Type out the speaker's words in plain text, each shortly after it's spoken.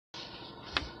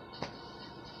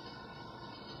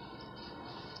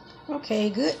Okay,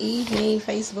 good evening,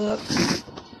 Facebook.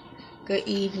 Good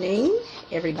evening,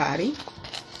 everybody.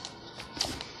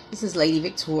 This is Lady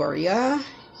Victoria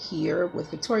here with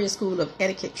Victoria School of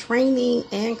Etiquette Training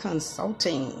and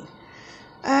Consulting.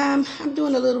 I'm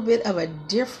doing a little bit of a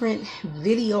different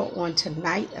video on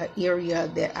tonight, an area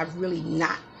that I've really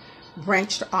not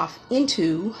branched off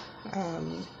into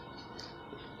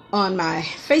on my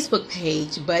Facebook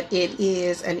page, but it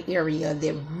is an area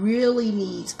that really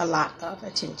needs a lot of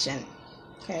attention.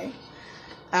 Okay,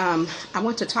 I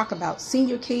want to talk about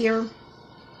senior care,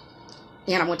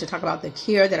 and I want to talk about the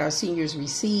care that our seniors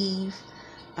receive,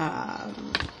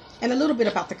 and a little bit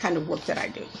about the kind of work that I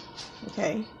do.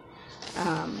 Okay,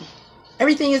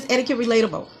 everything is etiquette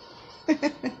relatable.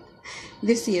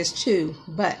 This is too,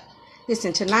 but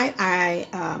listen, tonight I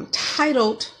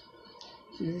titled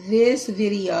this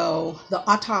video, "The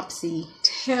Autopsy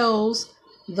Tells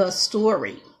the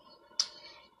Story."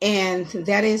 And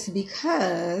that is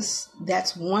because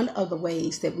that's one of the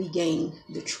ways that we gain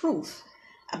the truth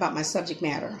about my subject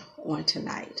matter on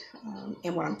tonight.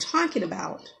 And what I'm talking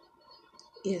about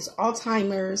is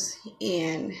Alzheimer's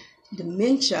and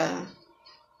dementia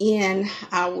in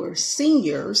our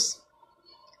seniors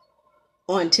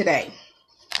on today.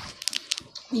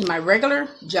 In my regular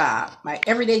job, my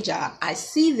everyday job, I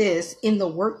see this in the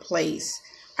workplace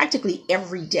practically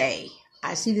every day.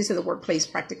 I see this in the workplace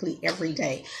practically every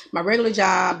day. My regular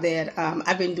job that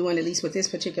I've been doing, at least with this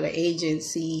particular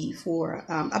agency, for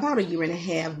about a year and a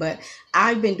half, but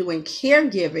I've been doing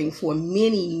caregiving for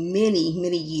many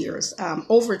years,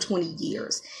 over 20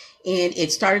 years. And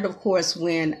it started, of course,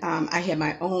 when I had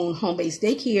my own home-based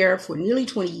daycare for nearly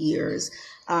 20 years.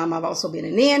 I've also been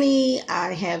a nanny.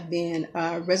 I have been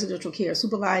a residential care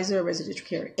supervisor, residential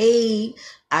care aide.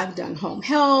 I've done home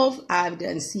health. I've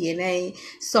done CNA.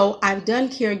 So I've done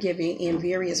caregiving in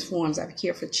various forms. I've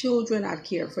cared for children. I've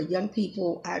cared for young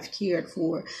people. I've cared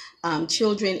for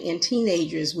children and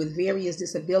teenagers with various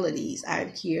disabilities.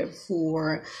 I've cared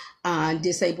for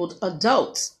disabled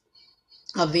adults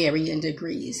of varying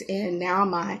degrees. And now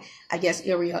my, I guess,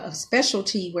 area of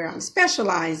specialty where I'm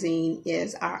specializing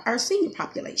is our senior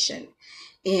population.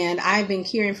 And I've been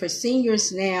caring for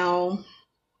seniors now,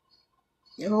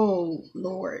 oh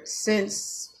Lord,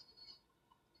 since,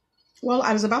 well,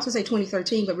 I was about to say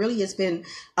 2013, but really it's been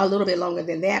a little bit longer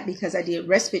than that because I did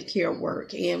respite care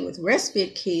work. And with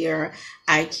respite care,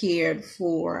 I cared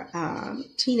for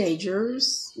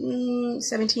teenagers,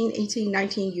 17, 18,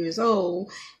 19 years old,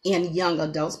 and young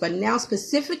adults. But now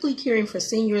specifically caring for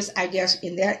seniors, I guess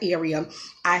in that area,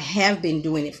 I have been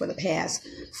doing it for the past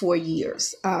 4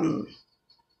 years. And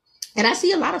I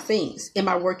see a lot of things in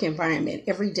my work environment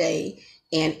every day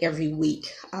and every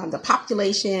week. The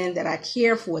population that I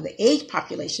care for, the age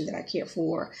population that I care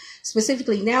for,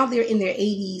 specifically now they're in their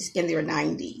 80s and their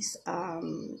 90s.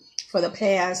 For the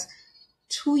past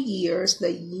 2 years,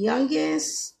 the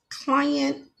youngest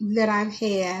client that I've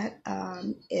had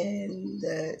in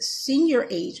the senior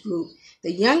age group,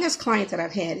 the youngest client that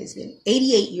I've had has been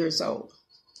 88 years old.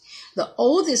 The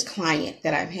oldest client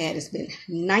that I've had has been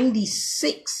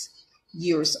 96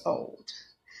 years old.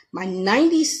 My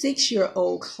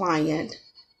 96-year-old client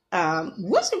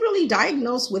wasn't really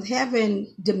diagnosed with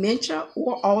having dementia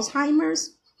or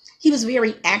Alzheimer's. He was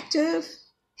very active.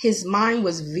 His mind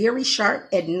was very sharp.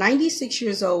 At 96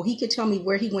 years old, he could tell me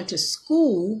where he went to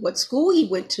school, what school he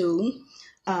went to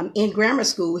in grammar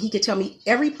school. He could tell me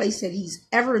every place that he's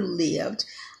ever lived.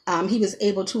 He was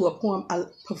able to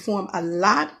perform a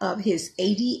lot of his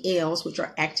ADLs, which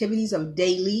are activities of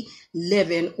daily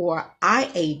living, or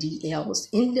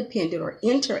IADLs, independent or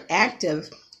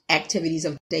interactive activities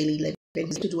of daily living.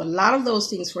 He could do a lot of those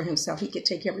things for himself. He could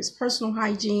take care of his personal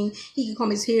hygiene. He could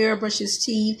comb his hair, brush his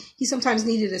teeth. He sometimes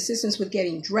needed assistance with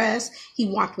getting dressed. He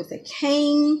walked with a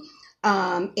cane,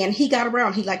 and he got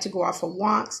around. He liked to go out for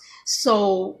walks.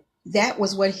 So that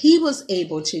was what he was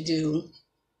able to do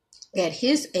at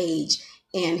his age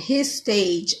and his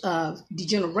stage of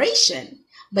degeneration,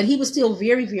 but he was still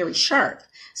very sharp.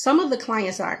 Some of the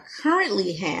clients that I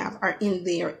currently have are in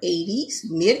their 80s,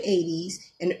 mid 80s,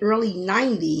 and early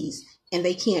 90s, and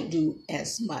they can't do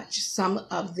as much. Some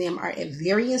of them are at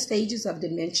various stages of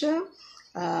dementia.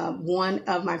 One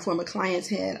of my former clients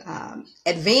had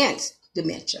advanced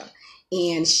dementia,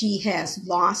 and she has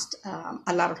lost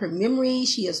a lot of her memory.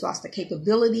 She has lost the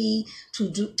capability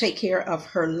to take care of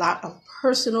her lot of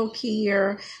personal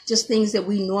care, just things that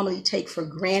we normally take for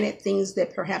granted, things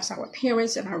that perhaps our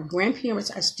parents and our grandparents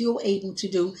are still able to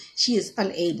do. She is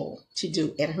unable to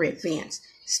do at her advanced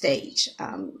stage.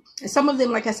 And some of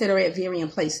them, like I said, are at varying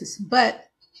places. But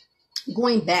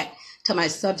going back to my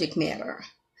subject matter,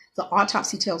 The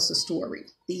autopsy tells the story.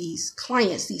 These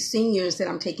clients, these seniors that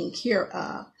I'm taking care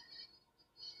of,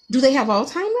 do they have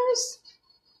Alzheimer's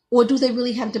or do they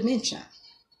really have dementia?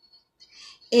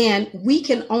 And we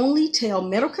can only tell,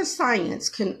 medical science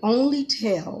can only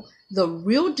tell the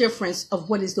real difference of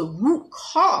what is the root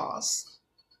cause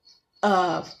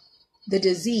of the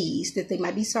disease that they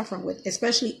might be suffering with,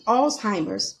 especially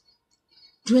Alzheimer's,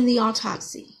 during the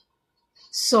autopsy.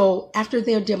 So after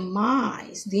their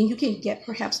demise, then you can get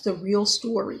perhaps the real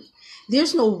story.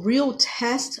 There's no real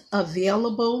test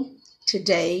available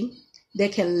today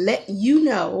that can let you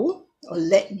know or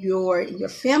let your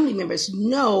family members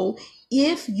know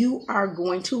if you are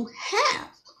going to have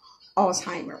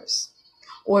Alzheimer's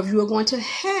or if you are going to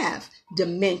have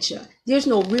dementia. There's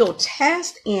no real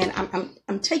test, and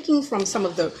I'm taking from some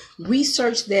of the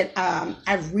research that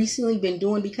I've recently been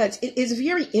doing because it is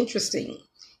very interesting.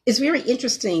 It's very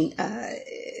interesting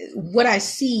what I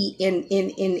see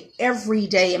in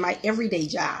everyday, in my everyday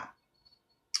job.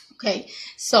 Okay,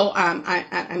 so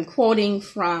I'm quoting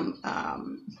from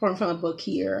a book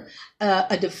here.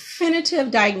 A definitive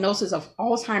diagnosis of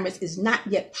Alzheimer's is not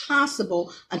yet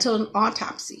possible until an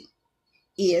autopsy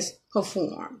is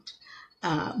performed.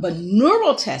 But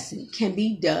neural testing can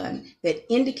be done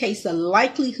that indicates the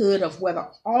likelihood of whether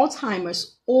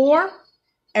Alzheimer's or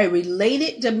a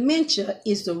related dementia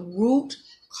is the root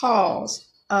cause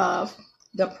of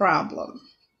the problem.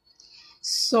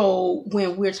 So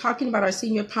when we're talking about our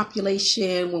senior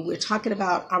population, when we're talking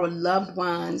about our loved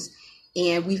ones,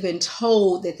 and we've been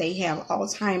told that they have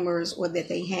Alzheimer's or that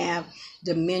they have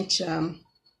dementia,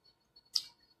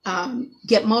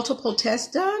 get multiple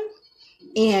tests done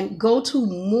and go to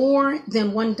more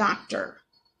than one doctor.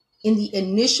 In the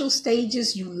initial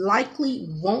stages, you likely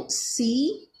won't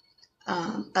see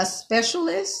a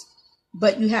specialist,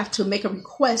 but you have to make a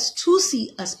request to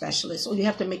see a specialist, or you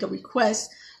have to make a request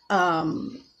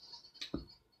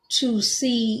to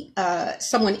see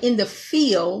someone in the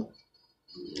field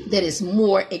that is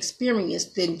more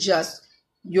experienced than just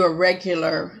your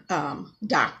regular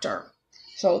doctor.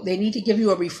 So they need to give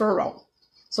you a referral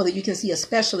so that you can see a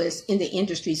specialist in the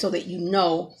industry so that you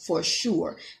know for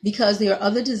sure. Because there are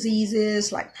other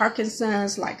diseases like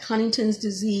Parkinson's, like Huntington's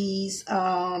disease,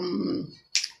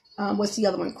 what's the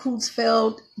other one?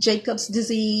 Creutzfeldt-Jacobs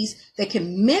disease, that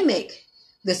can mimic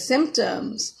the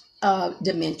symptoms of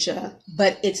dementia,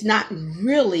 but it's not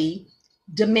really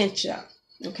dementia,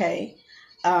 okay?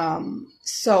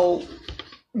 So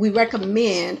we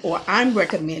recommend, or I'm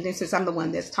recommending, since I'm the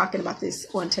one that's talking about this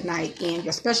on tonight, and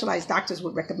your specialized doctors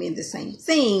would recommend the same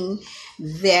thing,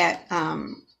 that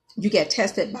you get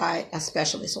tested by a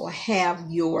specialist or have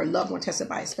your loved one tested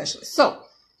by a specialist. So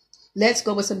let's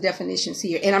go with some definitions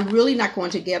here. And I'm really not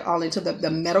going to get all into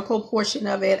the medical portion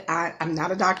of it. I'm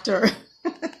not a doctor.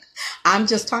 I'm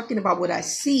just talking about what I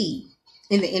see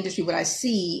in the industry, what I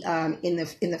see in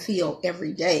the field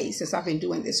every day since I've been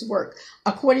doing this work.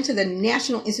 According to the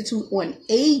National Institute on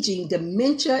Aging,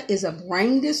 dementia is a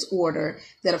brain disorder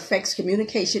that affects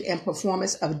communication and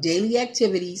performance of daily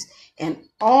activities, and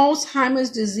Alzheimer's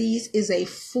disease is a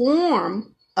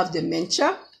form of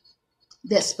dementia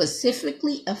that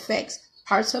specifically affects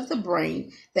parts of the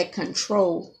brain that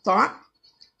control thought,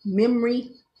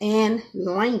 memory, and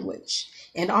language.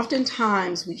 And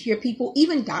oftentimes we hear people,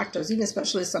 even doctors, even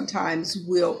specialists sometimes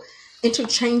will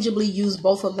interchangeably use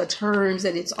both of the terms,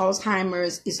 that it's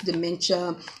Alzheimer's, it's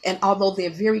dementia. And although they're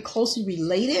very closely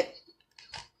related,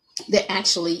 they're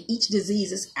actually, each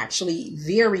disease is actually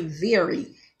very, very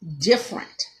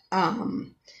different.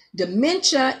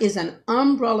 Dementia is an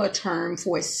umbrella term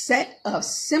for a set of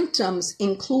symptoms,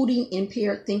 including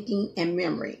impaired thinking and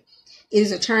memory. It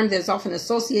is a term that is often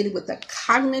associated with the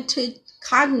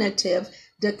cognitive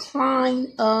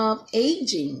decline of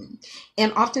aging.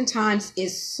 And oftentimes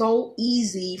it's so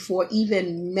easy for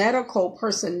even medical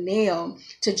personnel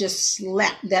to just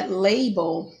slap that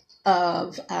label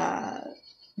of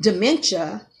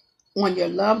dementia on your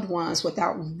loved ones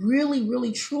without really,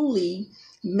 really, truly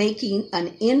making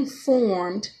an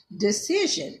informed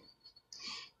decision.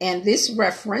 And this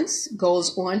reference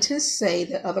goes on to say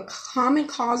that other common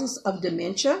causes of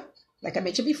dementia, like I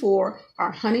mentioned before,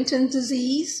 are Huntington's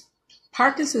disease,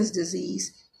 Parkinson's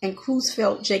disease, and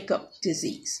Creutzfeldt-Jakob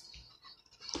disease.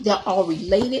 They're all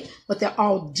related, but they're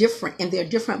all different, and they're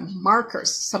different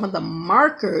markers. Some of the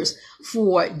markers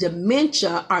for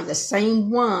dementia are the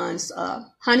same ones of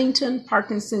Huntington,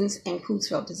 Parkinson's, and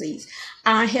Creutzfeldt disease.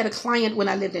 I had a client when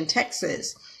I lived in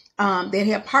Texas that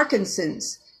had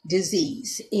Parkinson's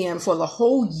disease, and for the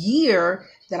whole year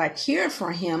that I cared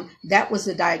for him, that was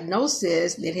the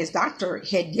diagnosis that his doctor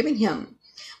had given him.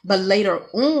 But later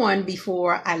on,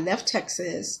 before I left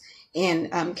Texas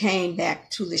and came back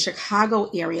to the Chicago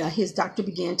area, his doctor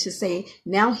began to say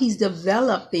now he's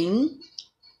developing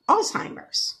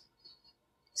Alzheimer's.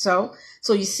 So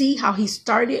you see how he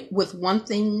started with one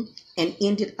thing and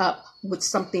ended up with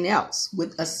something else,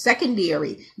 with a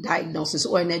secondary diagnosis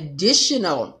or an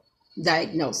additional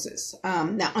diagnosis.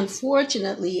 Now,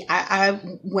 unfortunately,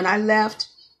 when I left,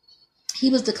 he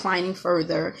was declining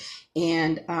further,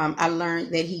 and I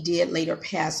learned that he did later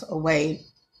pass away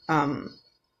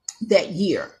that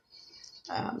year.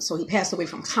 So he passed away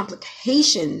from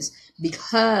complications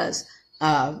because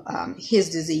of his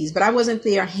disease. But I wasn't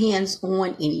there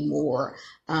hands-on anymore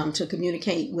to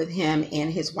communicate with him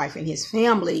and his wife and his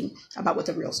family about what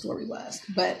the real story was.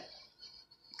 But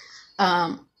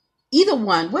either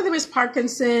one, whether it's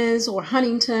Parkinson's or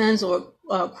Huntington's or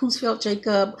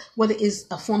Creutzfeldt-Jakob, whether it's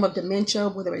a form of dementia,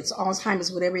 whether it's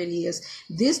Alzheimer's, whatever it is,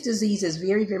 this disease is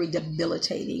very, very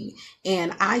debilitating.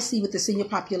 And I see with the senior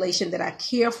population that I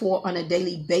care for on a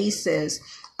daily basis,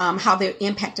 how they're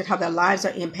impacted, how their lives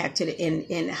are impacted,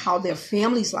 and how their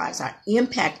families' lives are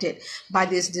impacted by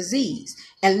this disease.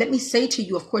 And let me say to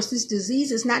you, of course, this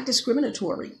disease is not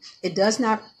discriminatory. It does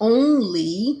not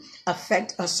only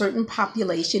affect a certain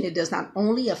population. It does not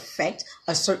only affect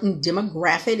a certain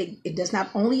demographic. It does not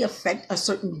only affect a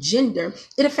certain gender.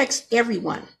 It affects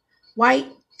everyone. White,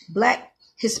 Black,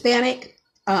 Hispanic,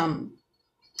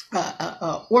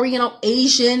 Oriental,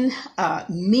 Asian,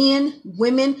 men,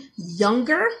 women,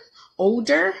 younger,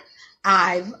 older.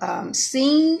 I've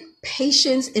seen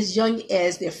patients as young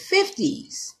as their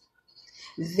 50s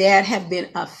that have been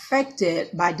affected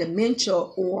by dementia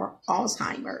or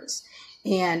Alzheimer's.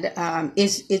 And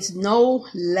it's no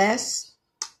less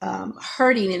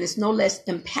hurting, and it's no less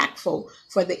impactful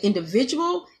for the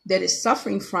individual that is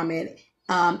suffering from it,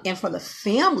 and for the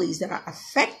families that are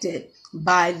affected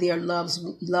by their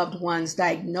loved one's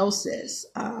diagnosis.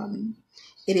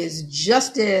 It is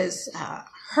just as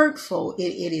hurtful.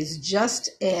 It is just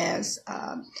as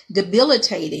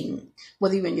debilitating,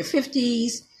 whether you're in your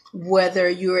 50s, whether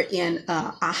you're in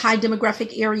a high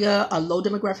demographic area, a low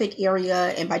demographic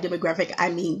area. And by demographic, I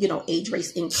mean, age,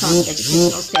 race, income,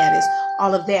 educational status,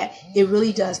 all of that. It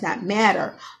really does not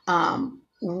matter.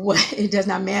 It does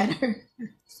not matter.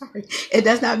 Sorry. It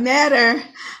does not matter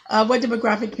what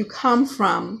demographic you come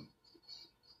from.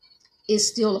 It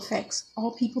still affects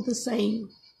all people the same.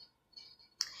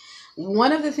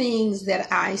 One of the things that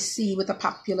I see with the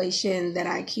population that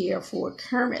I care for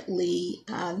currently,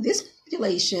 this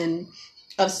population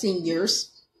of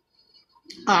seniors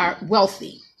are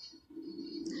wealthy.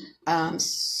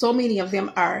 So many of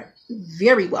them are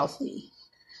very wealthy.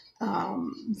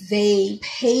 They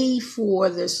pay for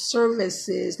the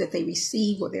services that they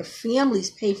receive, or their families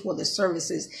pay for the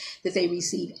services that they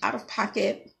receive out of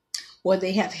pocket, or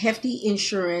they have hefty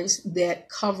insurance that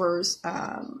covers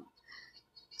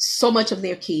so much of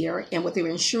their care, and what their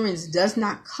insurance does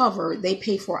not cover, they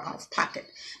pay for out of pocket.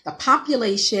 The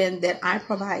population that I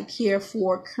provide care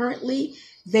for currently,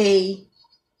 they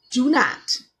do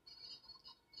not.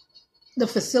 The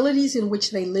facilities in which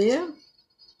they live,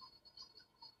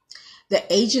 the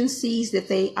agencies that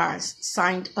they are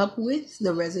signed up with,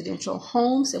 the residential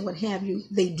homes and what have you,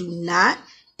 they do not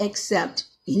accept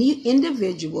any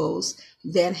individuals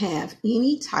that have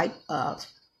any type of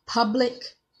public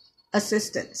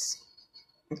assistance.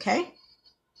 Okay?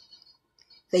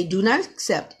 They do not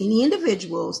accept any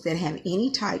individuals that have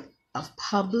any type of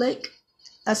public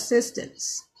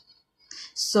assistance.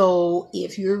 So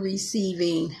if you're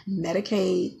receiving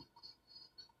Medicaid,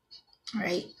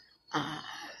 right,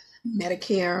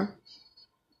 Medicare,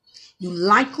 you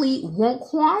likely won't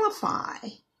qualify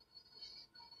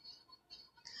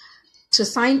to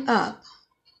sign up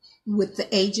with the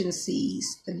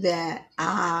agencies that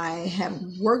I have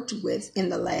worked with in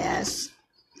the last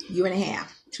year and a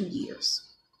half, 2 years.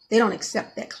 They don't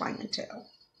accept that clientele.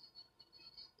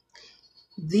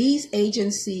 These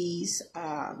agencies,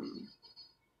 I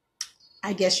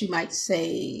guess you might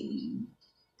say,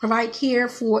 provide care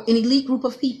for an elite group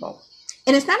of people.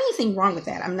 And it's not anything wrong with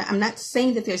that. I'm not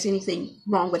saying that there's anything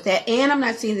wrong with that. And I'm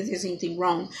not saying that there's anything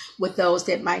wrong with those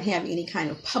that might have any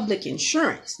kind of public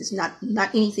insurance. There's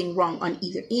not anything wrong on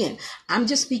either end. I'm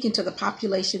just speaking to the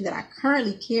population that I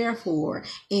currently care for.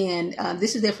 And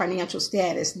this is their financial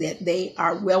status, that they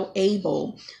are well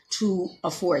able to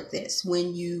afford this.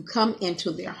 When you come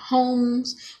into their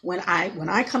homes, when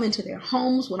I come into their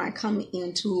homes, when I come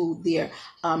into their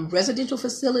residential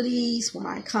facilities, when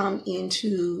I come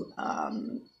into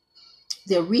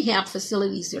their rehab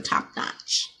facilities, they're top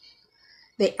notch.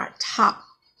 They are top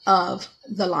of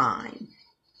the line.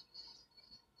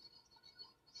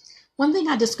 One thing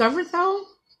I discovered though,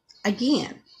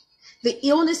 again, the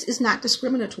illness is not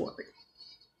discriminatory.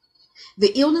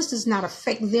 The illness does not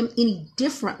affect them any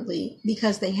differently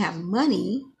because they have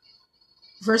money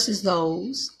versus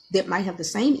those that might have the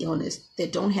same illness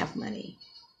that don't have money.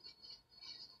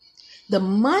 The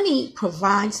money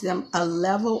provides them a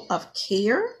level of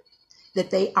care that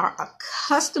they are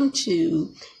accustomed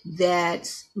to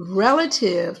that's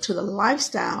relative to the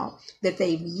lifestyle that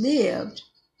they've lived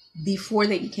before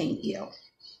they became ill.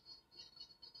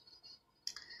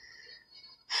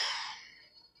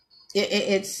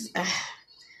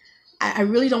 I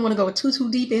really don't want to go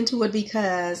too deep into it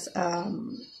because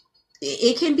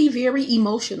it can be very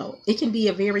emotional. It can be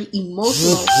a very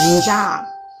emotional job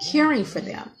caring for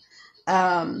them.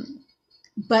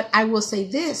 But I will say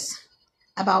this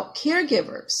about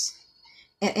caregivers,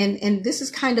 and this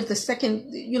is kind of the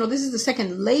second, this is the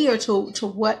second layer to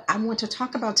what I want to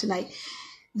talk about tonight,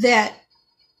 that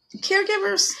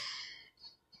caregivers,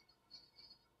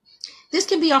 this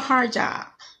can be a hard job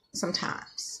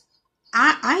sometimes.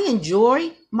 I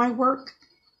enjoy my work.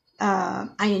 I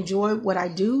enjoy what I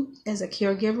do as a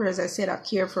caregiver. As I said, I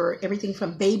care for everything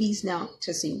from babies now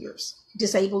to seniors,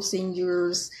 disabled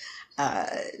seniors,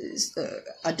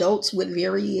 adults with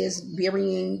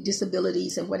varying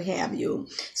disabilities and what have you.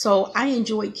 So I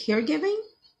enjoy caregiving.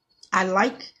 I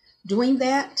like doing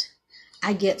that.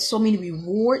 I get so many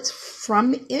rewards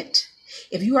from it.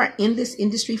 If you are in this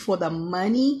industry for the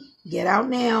money, get out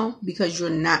now, because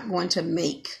you're not going to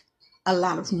make a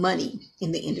lot of money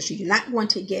in the industry. You're not going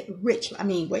to get rich. I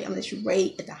mean, wait, unless you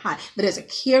rate at the high. But as a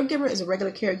caregiver, as a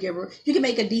regular caregiver, you can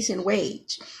make a decent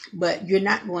wage, but you're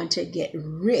not going to get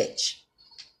rich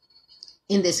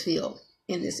in this field,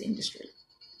 in this industry.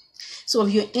 So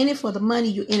if you're in it for the money,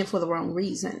 you're in it for the wrong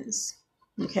reasons.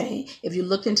 Okay. If you're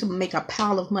looking to make a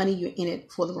pile of money, you're in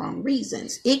it for the wrong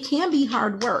reasons. It can be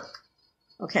hard work.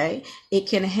 Okay. It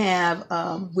can have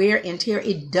wear and tear.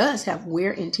 It does have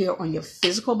wear and tear on your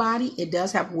physical body. It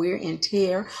does have wear and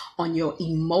tear on your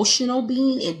emotional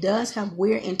being. It does have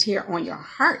wear and tear on your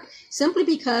heart, simply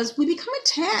because we become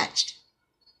attached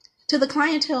to the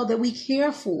clientele that we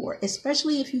care for,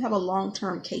 especially if you have a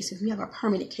long-term case, if you have a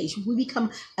permanent case. We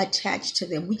become attached to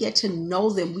them. We get to know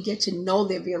them. We get to know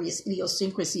their various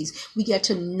idiosyncrasies. We get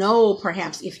to know,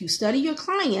 perhaps, if you study your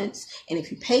clients and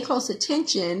if you pay close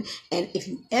attention and if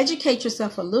you educate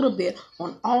yourself a little bit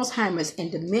on Alzheimer's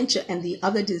and dementia and the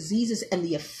other diseases and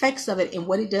the effects of it and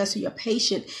what it does to your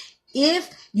patient. If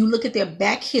you look at their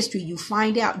back history, you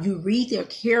find out, you read their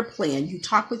care plan, you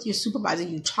talk with your supervisor,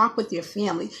 you talk with their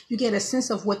family, you get a sense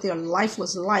of what their life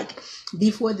was like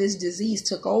before this disease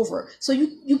took over. So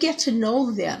you get to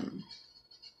know them,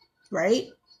 right?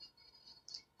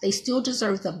 They still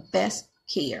deserve the best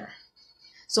care.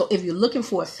 So if you're looking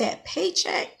for a fat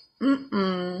paycheck,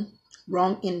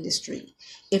 wrong industry.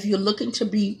 If you're looking to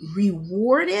be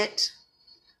rewarded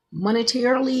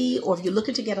monetarily, or if you're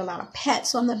looking to get a lot of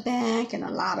pats on the back and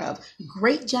a lot of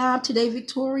great job today,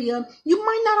 Victoria, you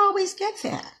might not always get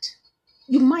that.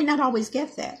 You might not always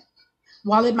get that.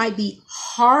 While it might be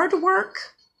hard work,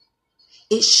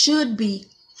 it should be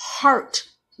heart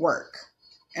work.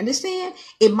 Understand?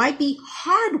 It might be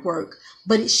hard work,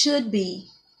 but it should be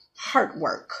heart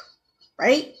work,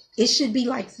 right? It should be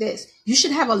like this. You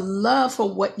should have a love for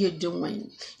what you're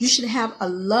doing. You should have a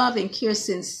love and care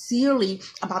sincerely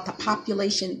about the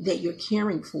population that you're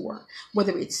caring for,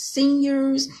 whether it's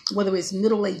seniors, whether it's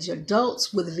middle-aged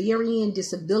adults with varying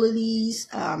disabilities,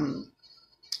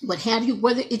 what have you,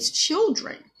 whether it's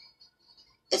children.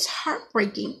 It's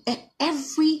heartbreaking at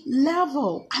every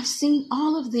level. I've seen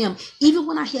all of them. Even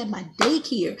when I had my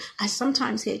daycare, I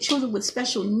sometimes had children with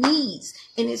special needs,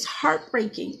 and it's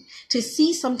heartbreaking to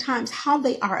see sometimes how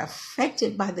they are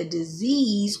affected by the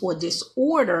disease or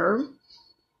disorder,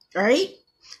 right,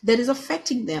 that is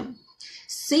affecting them.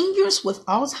 Seniors with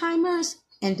Alzheimer's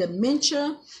and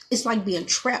dementia, it's like being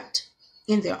trapped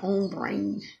in their own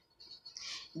brain.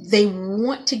 They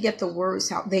want to get the words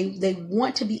out. They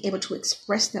want to be able to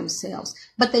express themselves,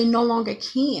 but they no longer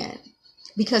can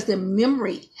because their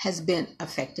memory has been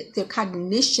affected. Their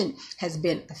cognition has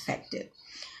been affected.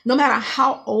 No matter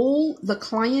how old the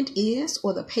client is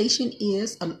or the patient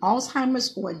is, an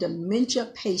Alzheimer's or a dementia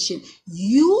patient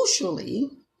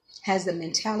usually has the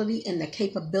mentality and the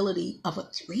capability of a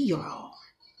 3-year-old.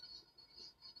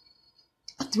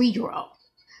 A 3-year-old.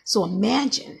 So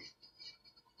imagine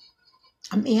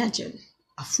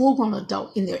a full-grown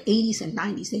adult in their 80s and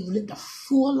 90s. They've lived a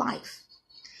full life.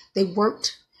 They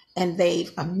worked and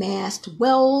they've amassed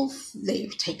wealth.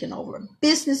 They've taken over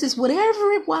businesses,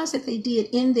 whatever it was that they did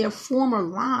in their former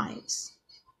lives.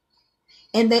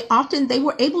 And they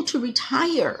were able to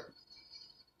retire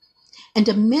And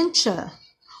dementia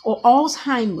or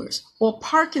Alzheimer's or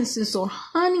Parkinson's or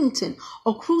Huntington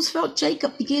or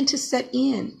Creutzfeldt-Jakob begin to set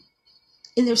in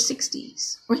their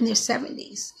 60s or in their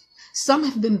 70s. Some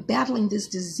have been battling this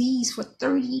disease for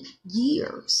 30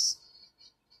 years.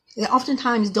 They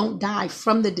oftentimes don't die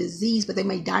from the disease, but they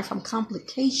may die from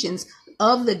complications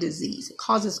of the disease. It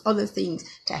causes other things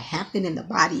to happen in the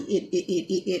body.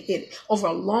 It over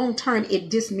a long term, it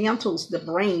dismantles the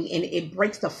brain and it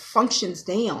breaks the functions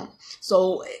down.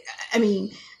 So, I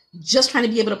mean, just trying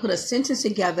to be able to put a sentence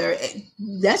together,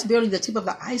 that's barely the tip of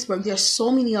the iceberg. There's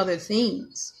so many other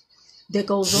things that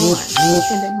goes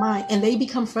on in their mind, and they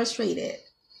become frustrated.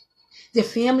 Their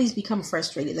families become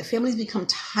frustrated. Their families become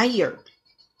tired.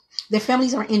 Their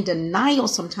families are in denial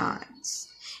sometimes,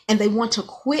 and they want to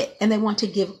quit and they want to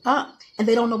give up, and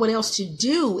they don't know what else to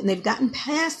do. And they've gotten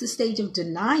past the stage of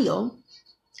denial.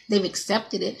 They've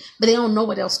accepted it, but they don't know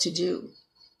what else to do.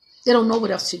 They don't know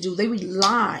what else to do. They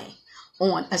rely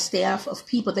on a staff of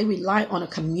people. They rely on a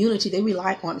community. They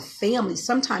rely on family.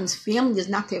 Sometimes family is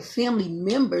not their family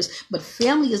members, but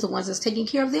family is the ones that's taking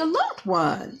care of their loved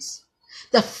ones.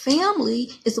 The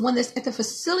family is the one that's at the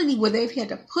facility where they've had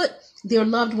to put their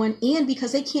loved one in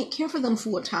because they can't care for them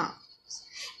full time.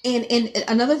 And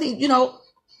another thing,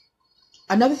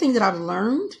 another thing that I've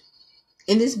learned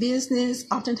in this business,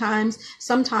 sometimes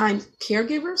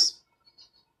caregivers,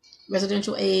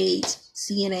 residential aides,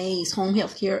 CNAs, home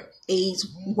health care aides,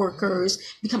 workers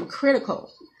become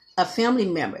critical of family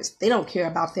members. They don't care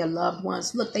about their loved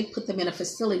ones. Look, they put them in a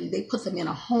facility. They put them in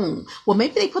a home. Well,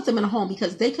 maybe they put them in a home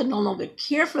because they could no longer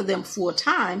care for them full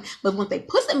time. But when they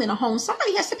put them in a home,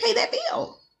 somebody has to pay that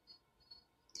bill.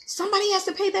 Somebody has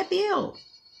to pay that bill.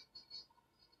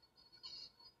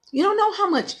 You don't know how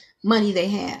much money they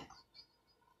have.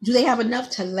 Do they have enough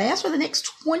to last for the next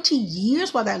 20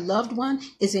 years while that loved one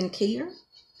is in care?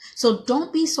 So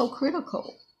don't be so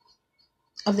critical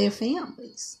of their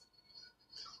families.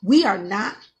 We are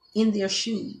not in their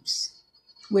shoes.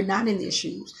 We're not in their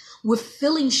shoes. We're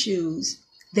filling shoes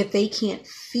that they can't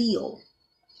feel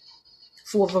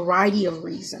for a variety of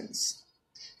reasons.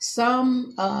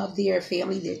 Some of their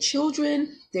family, their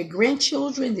children, their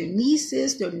grandchildren, their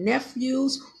nieces, their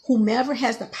nephews, whomever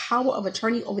has the power of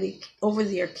attorney over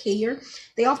their care,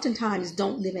 they oftentimes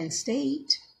don't live in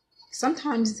state.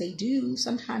 Sometimes they do,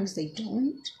 sometimes they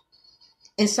don't.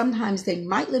 And sometimes they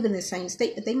might live in the same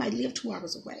state, but they might live 2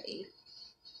 hours away.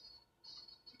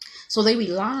 So they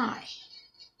rely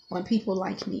on people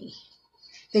like me.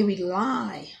 They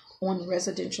rely on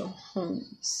residential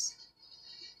homes.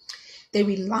 They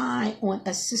rely on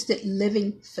assisted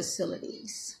living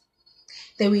facilities.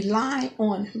 They rely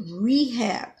on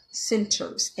rehab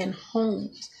centers and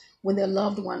homes when their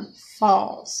loved one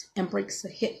falls and breaks a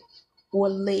hip or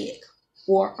leg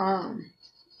or arm.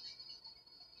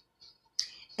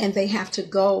 And they have to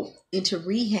go into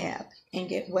rehab and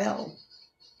get well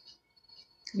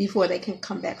before they can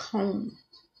come back home.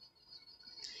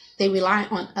 They rely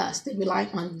on us. They rely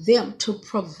on them to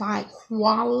provide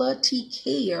quality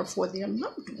care for their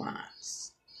loved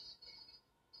ones.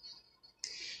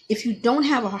 If you don't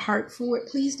have a heart for it,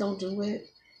 please don't do it.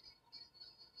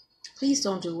 Please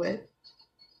don't do it.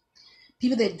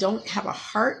 People that don't have a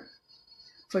heart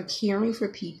for caring for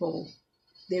people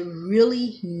that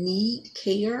really need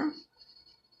care,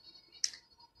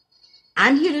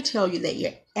 I'm here to tell you that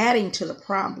you're adding to the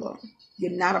problem.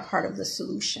 You're not a part of the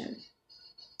solution.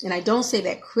 And I don't say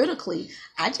that critically.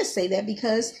 I just say that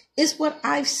because it's what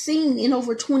I've seen in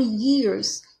over 20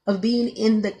 years of being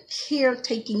in the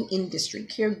caretaking industry,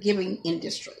 caregiving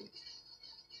industry.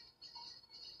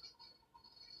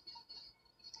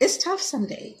 It's tough some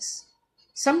days.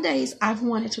 Some days I've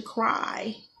wanted to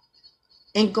cry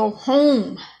and go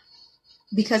home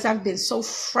because I've been so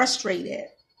frustrated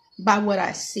by what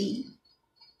I see.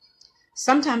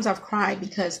 Sometimes I've cried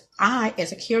because I,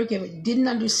 as a caregiver, didn't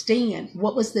understand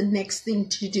what was the next thing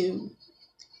to do.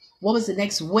 What was the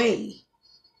next way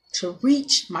to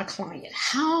reach my client?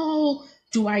 How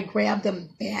do I grab them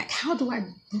back? How do I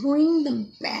bring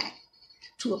them back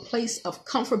to a place of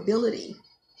comfortability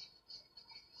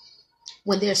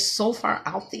when they're so far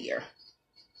out there?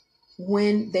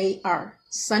 When they are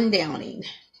sundowning,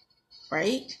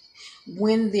 right?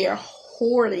 When they're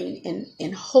hoarding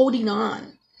and holding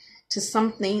on to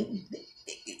something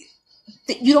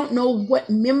that you don't know what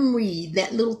memory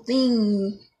that little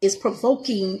thing is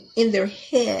provoking in their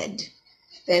head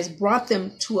that has brought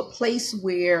them to a place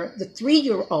where the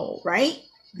 3-year-old, right?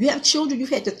 You have children, you've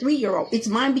had the 3-year-old. It's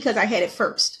mine because I had it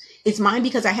first. It's mine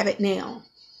because I have it now.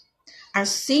 Our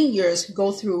seniors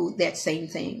go through that same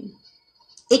thing.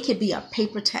 It could be a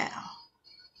paper towel.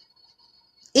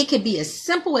 It could be as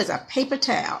simple as a paper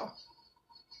towel,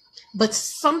 but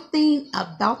something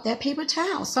about that paper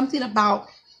towel, something about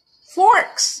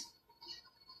forks,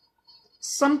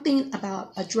 something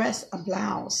about a dress, a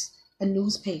blouse, a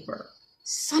newspaper,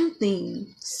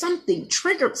 something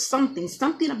triggered something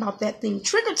about that thing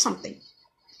triggered something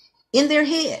in their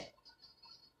head.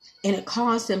 And it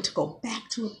caused them to go back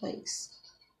to a place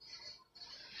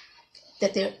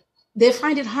that they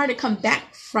find it hard to come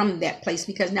back from that place,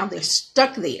 because now they're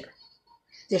stuck there.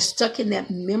 They're stuck in that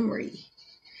memory.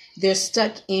 They're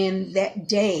stuck in that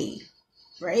day,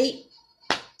 right?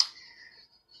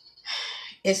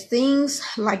 It's things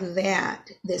like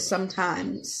that that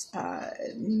sometimes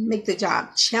make the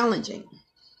job challenging.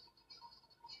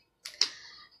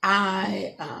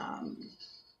 I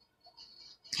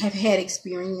have had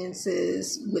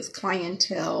experiences with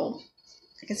clientele,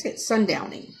 like I said,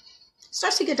 sundowning. It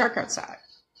starts to get dark outside.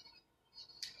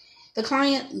 The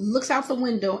client looks out the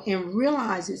window and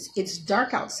realizes it's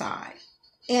dark outside.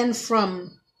 And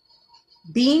from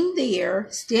being there,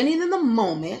 standing in the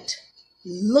moment,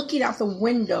 looking out the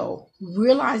window,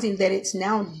 realizing that it's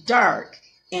now dark,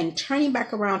 and turning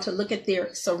back around to look at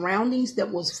their surroundings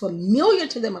that was familiar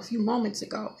to them a few moments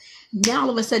ago, now all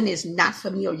of a sudden it's not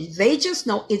familiar. They just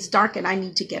know it's dark and I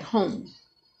need to get home.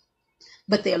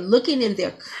 But they're looking in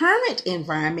their current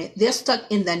environment. They're stuck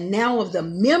in the now of the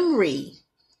memory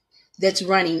that's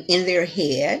running in their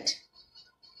head.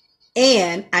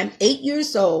 And I'm 8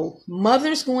 years old.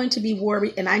 Mother's going to be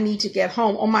worried and I need to get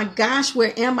home. Oh my gosh,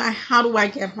 where am I? How do I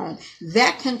get home?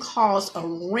 That can cause a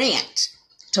rant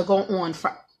to go on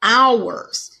for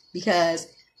hours, because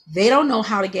they don't know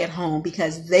how to get home,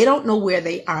 because they don't know where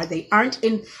they are. They aren't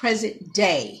in present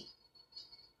day.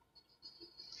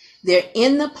 They're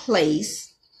in the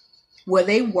place where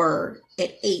they were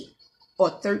at 8 or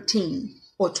 13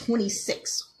 or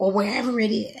 26 or wherever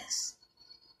it is.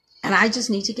 And I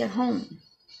just need to get home.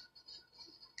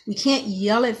 We can't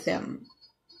yell at them.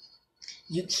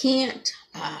 You can't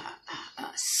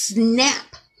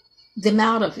snap them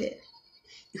out of it.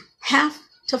 You have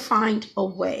to find a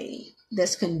way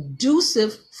that's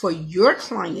conducive for your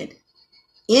client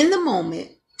in the moment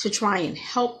to try and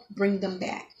help bring them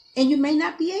back. And you may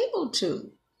not be able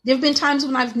to. There have been times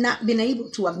when I've not been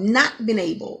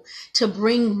able to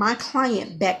bring my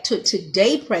client back to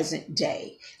today, present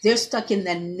day. They're stuck in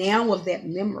the now of that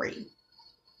memory.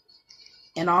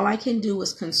 And all I can do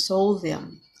is console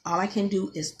them. All I can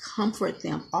do is comfort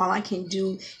them. All I can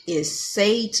do is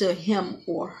say to him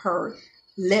or her,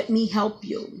 let me help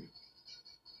you.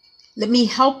 Let me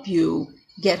help you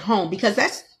get home. Because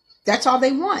that's all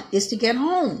they want, is to get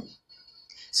home.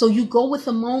 So you go with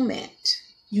the moment.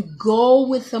 You go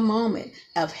with the moment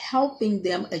of helping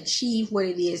them achieve what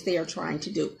it is they are trying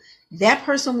to do. That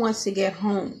person wants to get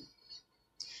home.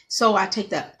 So I take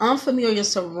the unfamiliar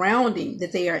surrounding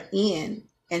that they are in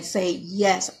and say,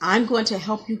 yes, I'm going to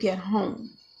help you get home.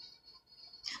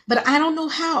 But I don't know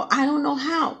how. I don't know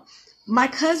how. My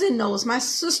cousin knows, my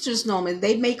sisters know, and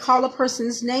they may call a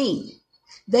person's name.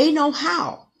 They know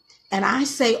how. And I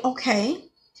say, okay,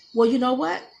 well, you know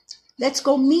what? Let's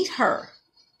go meet her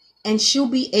and she'll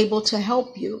be able to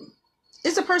help you.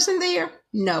 Is the person there?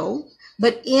 No.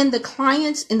 But in the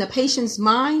client's, in the patient's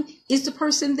mind, is the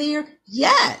person there?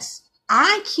 Yes.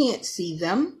 I can't see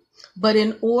them. But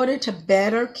in order to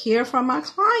better care for my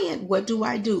client, what do?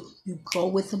 You go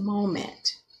with the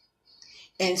moment.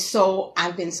 And so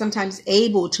I've been sometimes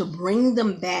able to bring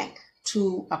them back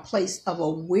to a place of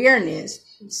awareness.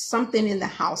 Something in the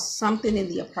house, something in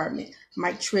the apartment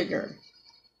might trigger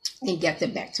and get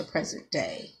them back to present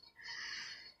day.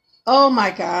 Oh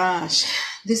my gosh,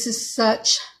 this is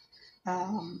such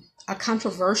a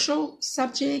controversial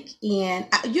subject. And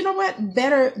you know what?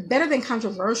 Better than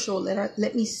controversial,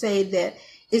 let me say that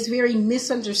it's very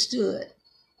misunderstood.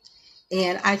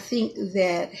 And I think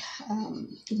that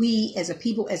we as a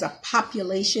people, as a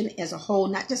population as a whole,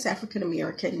 not just African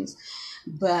Americans,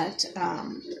 but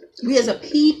we as a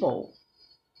people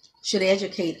should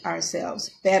educate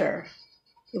ourselves better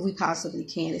if we possibly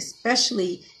can,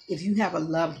 especially if you have a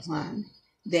loved one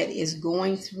that is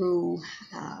going through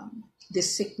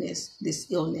this sickness,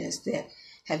 this illness, that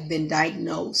have been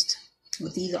diagnosed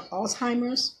with either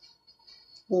Alzheimer's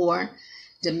or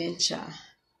dementia.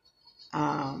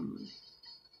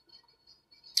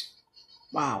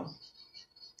 Wow.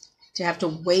 To have to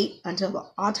wait until the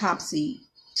autopsy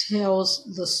tells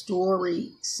the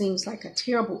story seems like a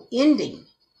terrible ending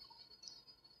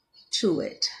to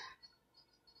it.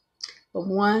 But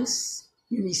once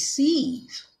you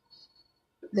receive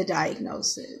the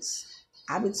diagnosis,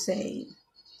 I would say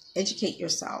educate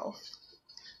yourself.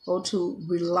 Go to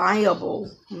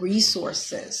reliable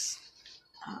resources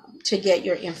to get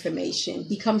your information.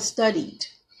 Become studied.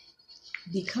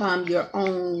 Become your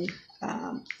own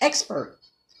expert,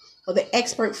 or the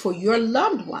expert for your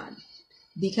loved one.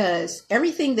 Because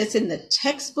everything that's in the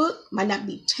textbook might not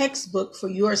be textbook for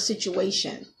your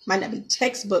situation, might not be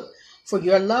textbook for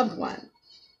your loved one.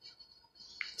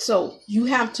 So you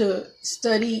have to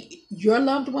study your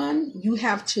loved one. You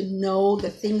have to know the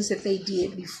things that they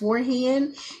did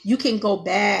beforehand. You can go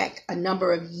back a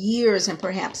number of years and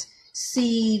perhaps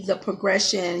see the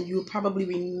progression. You probably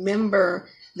remember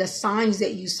the signs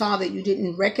that you saw that you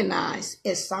didn't recognize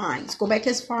as signs. Go back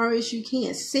as far as you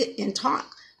can. Sit and talk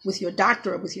with your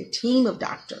doctor or with your team of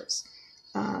doctors.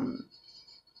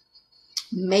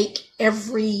 Make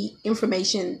every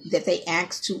information that they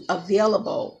ask to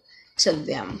available to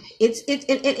them.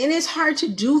 It's hard to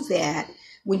do that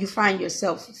when you find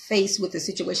yourself faced with a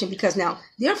situation, because now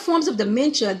there are forms of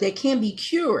dementia that can be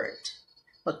cured,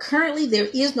 but currently there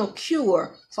is no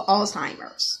cure for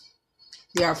Alzheimer's.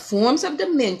 There are forms of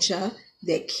dementia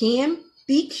that can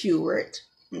be cured,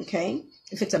 okay?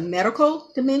 If it's a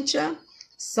medical dementia,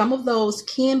 some of those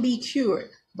can be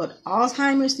cured, but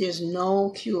Alzheimer's, there's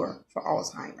no cure for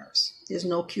Alzheimer's. There's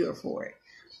no cure for it.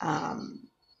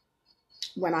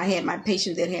 When I had my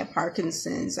patient that had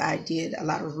Parkinson's, I did a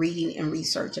lot of reading and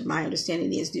research, and my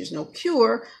understanding is there's no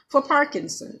cure for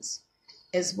Parkinson's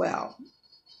as well.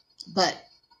 But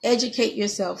educate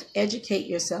yourself, educate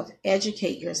yourself,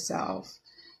 educate yourself,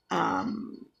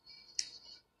 and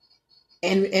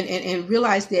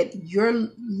realize that your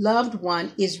loved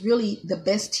one is really the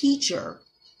best teacher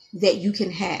that you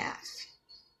can have.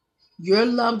 Your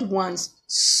loved one's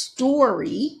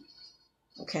story,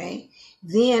 okay,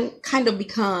 then kind of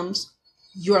becomes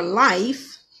your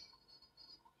life.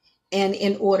 And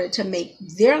in order to make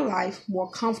their life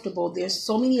more comfortable, there's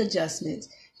so many adjustments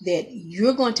that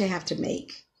you're going to have to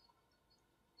make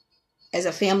as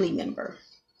a family member,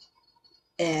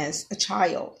 as a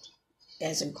child,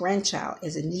 as a grandchild,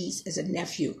 as a niece, as a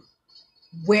nephew,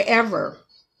 wherever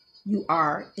you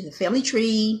are in the family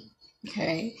tree,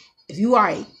 okay? If you are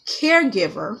a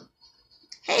caregiver,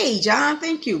 hey, John,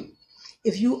 thank you.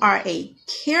 If you are a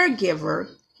caregiver,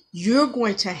 you're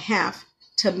going to have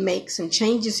to make some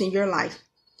changes in your life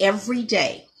every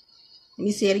day. Let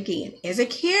me say it again. As a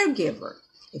caregiver,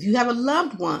 if you have a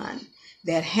loved one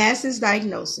that has this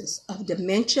diagnosis of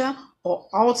dementia or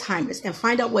Alzheimer's, and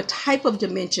find out what type of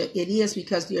dementia it is,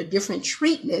 because there are different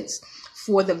treatments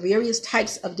for the various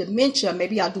types of dementia.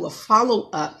 Maybe I'll do a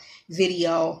follow-up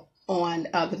video on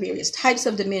the various types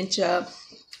of dementia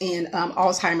and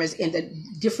Alzheimer's and the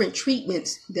different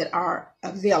treatments that are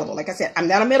available. Like I said, I'm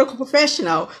not a medical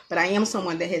professional, but I am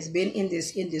someone that has been in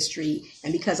this industry.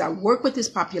 And because I work with this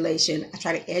population, I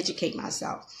try to educate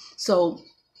myself. So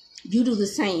you do the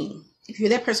same. If you're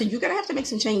that person, you're going to have to make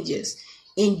some changes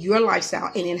in your lifestyle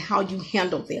and in how you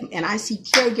handle them. And I see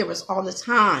caregivers all the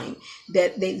time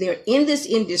that they're in this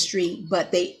industry,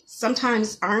 but they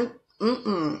sometimes aren't.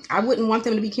 I wouldn't want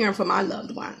them to be caring for my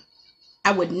loved one.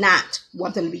 I would not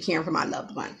want them to be caring for my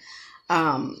loved one.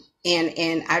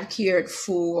 And I've cared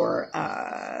for,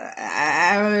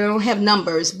 I don't have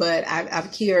numbers, but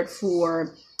I've cared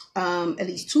for at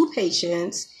least 2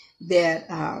 patients that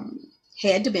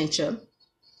had dementia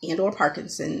and or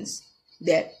Parkinson's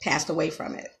that passed away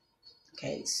from it.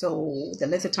 Okay, so the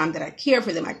length of time that I cared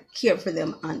for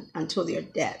them until their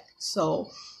death. So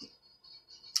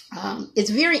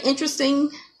it's very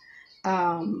interesting.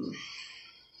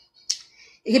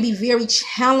 It can be very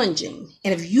challenging.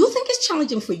 And if you think it's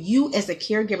challenging for you as a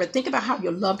caregiver, think about how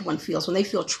your loved one feels when they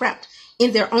feel trapped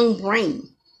in their own brain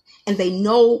and they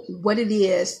know what it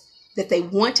is that they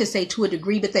want to say to a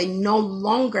degree, but they no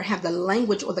longer have the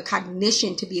language or the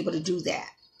cognition to be able to do that.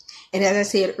 And as I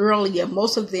said earlier,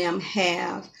 most of them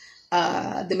have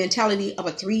the mentality of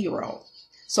a 3-year-old.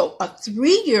 So a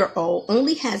 3-year-old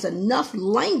only has enough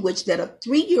language that a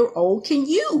 3-year-old can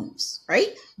use,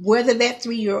 right? Whether that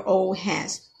 3-year-old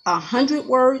has 100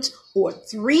 words or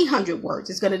 300 words,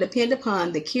 it's going to depend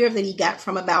upon the care that he got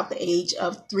from about the age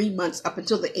of 3 months up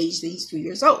until the age that he's 3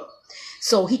 years old.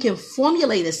 So he can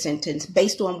formulate a sentence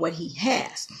based on what he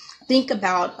has. Think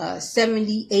about a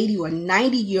 70, 80, or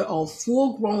 90-year-old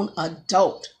full-grown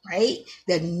adult, right,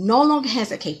 that no longer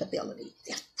has a capability.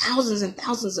 There's thousands and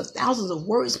thousands of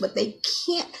words, but they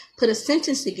can't put a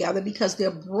sentence together because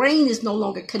their brain is no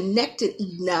longer connected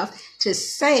enough to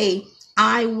say,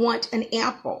 I want an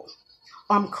apple.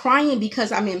 Or I'm crying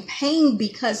because I'm in pain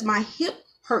because my hip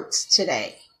hurts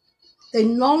today. They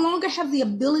no longer have the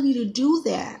ability to do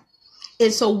that.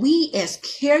 And so we as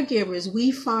caregivers,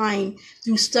 we find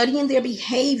through studying their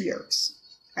behaviors,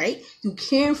 right? Through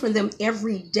caring for them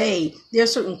every day, there are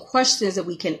certain questions that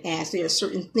we can ask. There are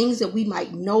certain things that we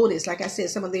might notice. Like I said,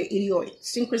 some of their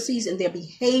idiosyncrasies and their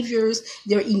behaviors,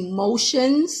 their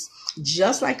emotions.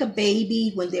 Just like a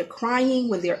baby, when they're crying,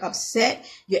 when they're upset,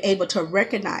 you're able to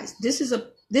recognize this is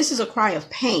a cry of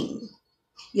pain.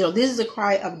 This is a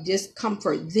cry of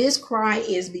discomfort. This cry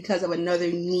is because of another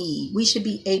need. We should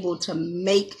be able to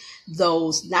make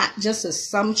those, not just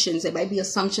assumptions. It might be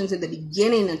assumptions in the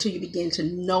beginning until you begin to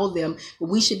know them, but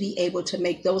we should be able to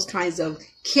make those kinds of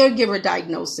caregiver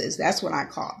diagnoses. That's what I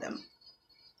call them.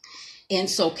 And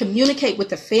so communicate with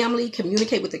the family,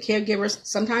 communicate with the caregivers.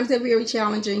 Sometimes they're very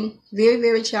challenging, very,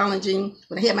 very challenging.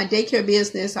 When I had my daycare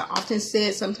business, I often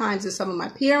said sometimes to some of my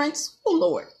parents, oh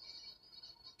Lord,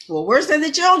 well, worse than the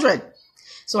children.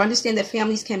 So I understand that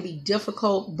families can be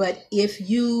difficult, but if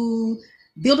you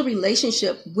build a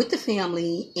relationship with the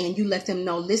family and you let them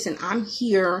know, listen, I'm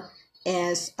here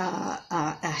as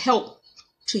a help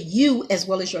to you as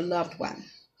well as your loved one.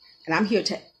 And I'm here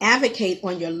to advocate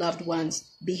on your loved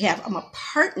one's behalf. I'm a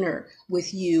partner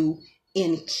with you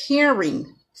in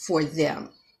caring for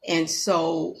them. And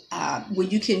so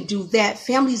when you can do that,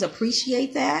 families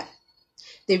appreciate that.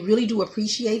 They really do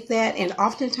appreciate that. And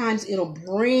oftentimes it'll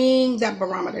bring that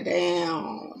barometer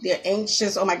down. They're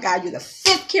anxious. Oh my God, you're the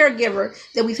 5th caregiver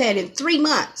that we've had in 3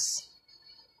 months.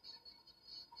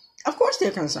 Of course they're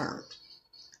concerned.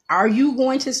 Are you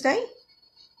going to stay?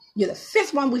 You're the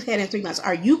 5th one we've had in 3 months.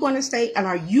 Are you going to stay? And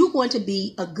are you going to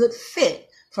be a good fit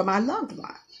for my loved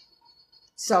one?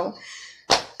 So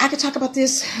I could talk about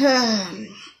this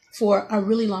for a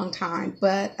really long time,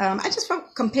 but I just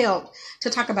felt compelled to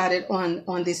talk about it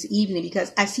on this evening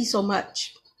because I see so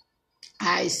much.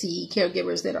 I see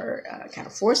caregivers that are kind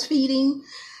of force feeding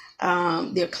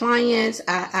their clients.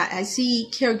 I see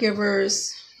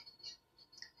caregivers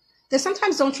that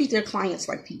sometimes don't treat their clients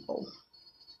like people.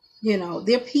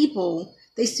 They're people.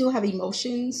 They still have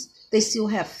emotions. They still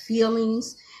have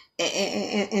feelings.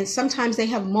 And sometimes they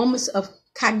have moments of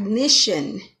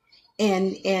cognition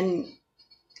and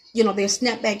they're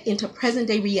snapped back into present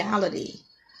day reality.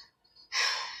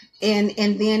 And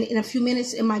then in a few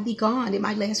minutes, it might be gone. It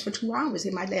might last for 2 hours.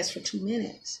 It might last for 2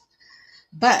 minutes.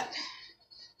 But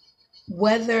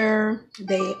whether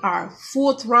they are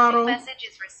full throttle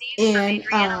and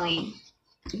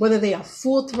whether they are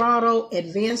full throttle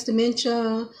advanced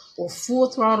dementia or full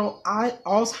throttle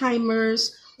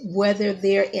Alzheimer's, whether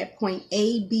they're at point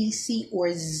A, B, C,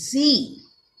 or Z,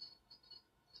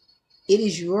 it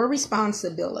is your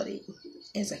responsibility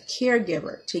as a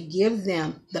caregiver to give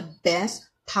them the best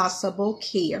possible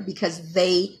care because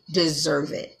they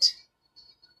deserve it.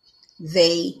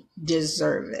 They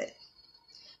deserve it.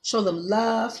 Show them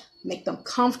love, make them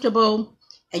comfortable.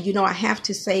 And I have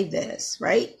to say this,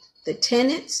 right? The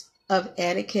tenets of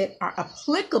etiquette are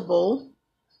applicable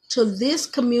to this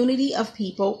community of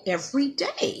people every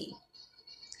day.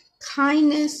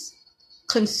 Kindness,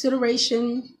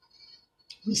 consideration,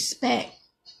 respect.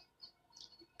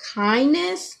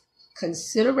 Kindness,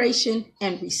 consideration,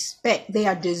 and respect. They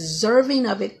are deserving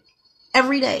of it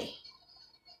every day.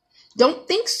 Don't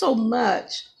think so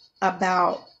much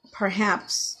about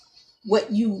perhaps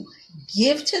what you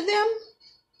give to them.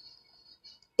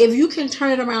 If you can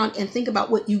turn it around and think about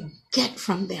what you get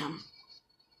from them.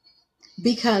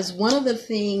 Because one of the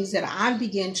things that I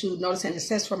begin to notice and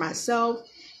assess for myself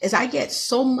is I get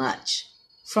so much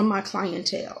from my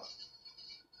clientele.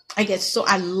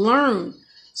 I learn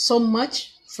so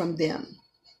much from them,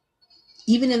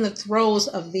 even in the throes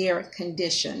of their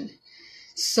condition.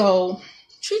 So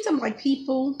treat them like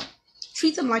people.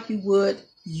 Treat them like you would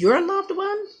your loved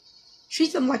one.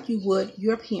 Treat them like you would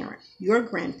your parent, your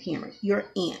grandparent, your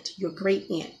aunt, your great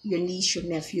aunt, your niece, your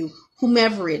nephew,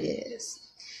 whomever it is.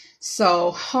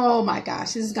 So, oh my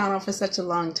gosh, this has gone on for such a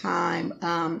long time.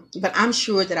 But I'm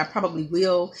sure that I probably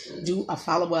will do a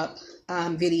follow-up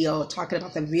video talking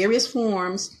about the various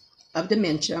forms of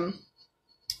dementia.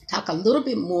 Talk a little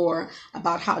bit more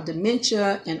about how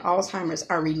dementia and Alzheimer's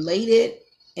are related,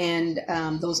 and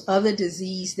those other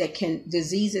diseases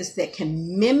that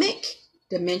can mimic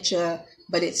dementia,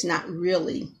 but it's not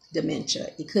really dementia.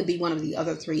 It could be one of the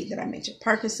other 3 that I mentioned: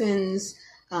 Parkinson's,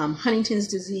 Huntington's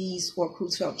disease, or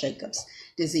Creutzfeldt-Jacobs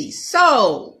disease.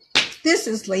 So this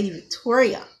is Lady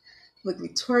Victoria with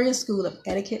Victoria School of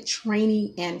Etiquette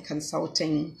Training and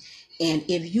Consulting. And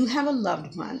if you have a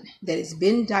loved one that has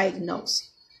been diagnosed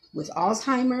with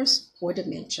Alzheimer's or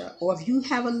dementia, or if you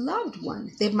have a loved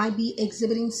one that might be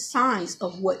exhibiting signs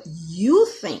of what you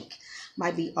think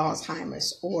might be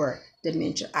Alzheimer's or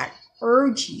dementia, I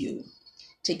urge you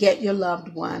to get your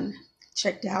loved one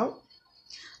checked out.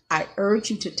 I urge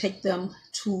you to take them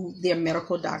to their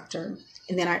medical doctor.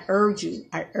 And then I urge you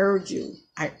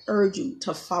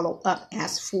to follow up,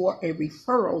 ask for a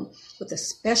referral with a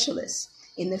specialist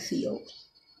in the field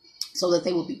so that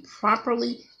they will be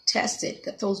properly tested,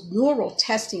 get those neural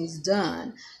testings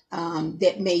done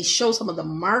that may show some of the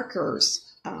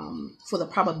markers for the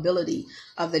probability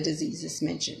of the diseases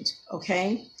mentioned,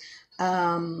 okay?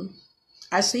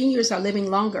 Our seniors are living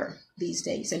longer these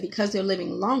days, and because they're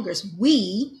living longer,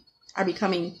 we are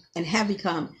becoming and have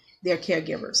become their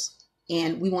caregivers.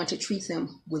 And we want to treat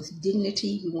them with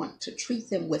dignity. We want to treat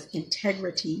them with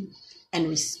integrity and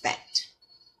respect.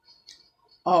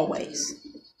 Always.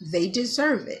 They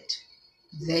deserve it.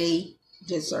 They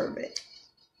deserve it.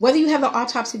 Whether you have an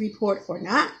autopsy report or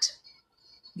not,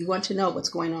 you want to know what's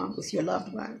going on with your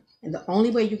loved one. And the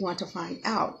only way you're going to find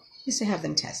out is to have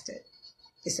them tested.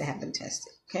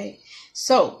 Okay?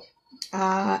 So,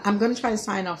 I'm going to try to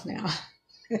sign off now.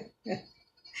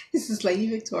 This is Lady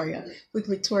Victoria with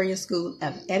Victoria School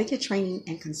of Etiquette Training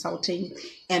and Consulting.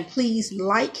 And please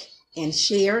like and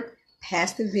share,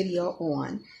 pass the video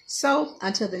on. So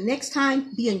until the next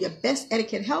time, be in your best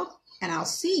etiquette health, and I'll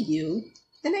see you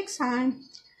the next time.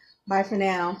 Bye for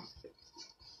now.